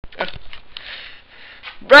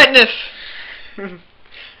Brightness! So,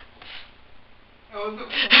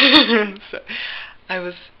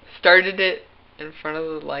 I started it in front of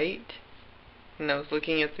the light, and I was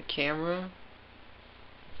looking at the camera.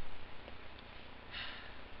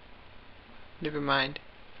 Never mind.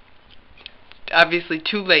 Obviously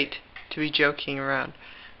too late to be joking around.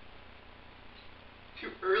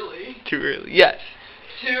 Too early? Too early, yes.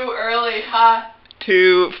 Too early, huh?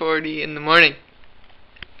 2:40 in the morning.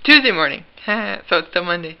 Tuesday morning. So it's still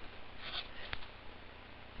Monday.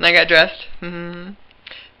 And I got dressed.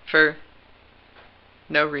 For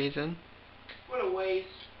no reason. What a waste.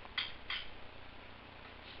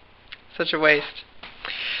 Such a waste.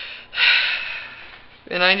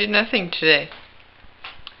 And I did nothing today.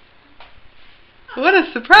 What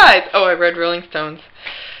a surprise! Oh, I read Rolling Stones.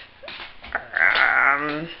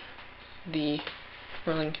 The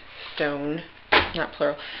Rolling Stone, not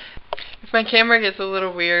plural. If my camera gets a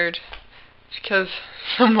little weird, it's because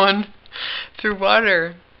someone threw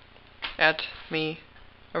water at me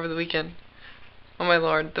over the weekend. Oh my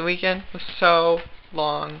lord, the weekend was so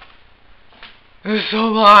long. It was so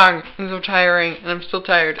long and so tiring, and I'm still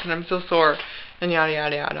tired, and I'm still sore, and yada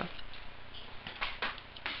yada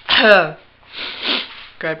yada.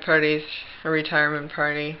 Grad parties, a retirement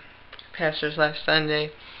party, pastor's last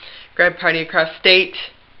Sunday, grad party across state.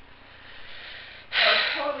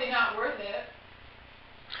 It's totally not worth it.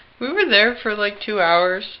 We were there for like 2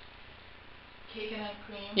 hours. Cake and ice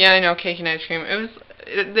cream. Yeah, I know, cake and ice cream.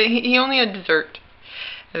 He only had dessert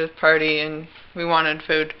at his party, and we wanted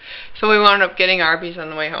food, so we wound up getting Arby's on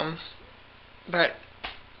the way home. But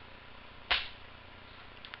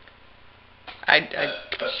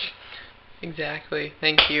exactly.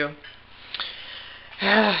 Thank you.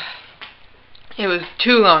 It was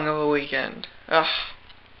too long of a weekend. Ugh.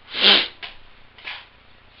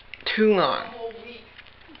 Too long. A whole week.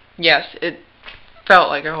 Yes, it felt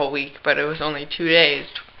like a whole week, but it was only 2 days,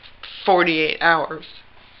 48 hours.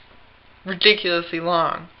 Ridiculously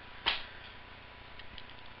long.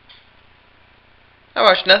 I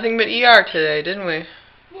watched nothing but ER today, didn't we?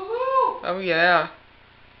 Woohoo! Oh yeah.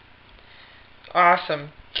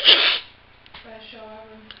 Awesome. Best show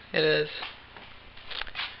ever. It is.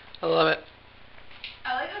 I love it.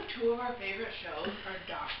 I like how 2 of our favorite shows are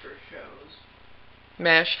doctor shows.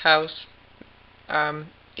 MASH, House, ER.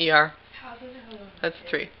 House is a little That's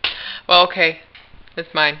 3. Well, okay.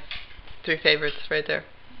 It's mine. 3 favorites right there.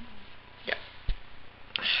 Yeah.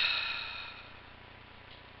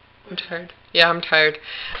 I'm tired. Yeah, I'm tired.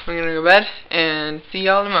 I'm gonna go to bed and see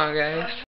y'all tomorrow, guys.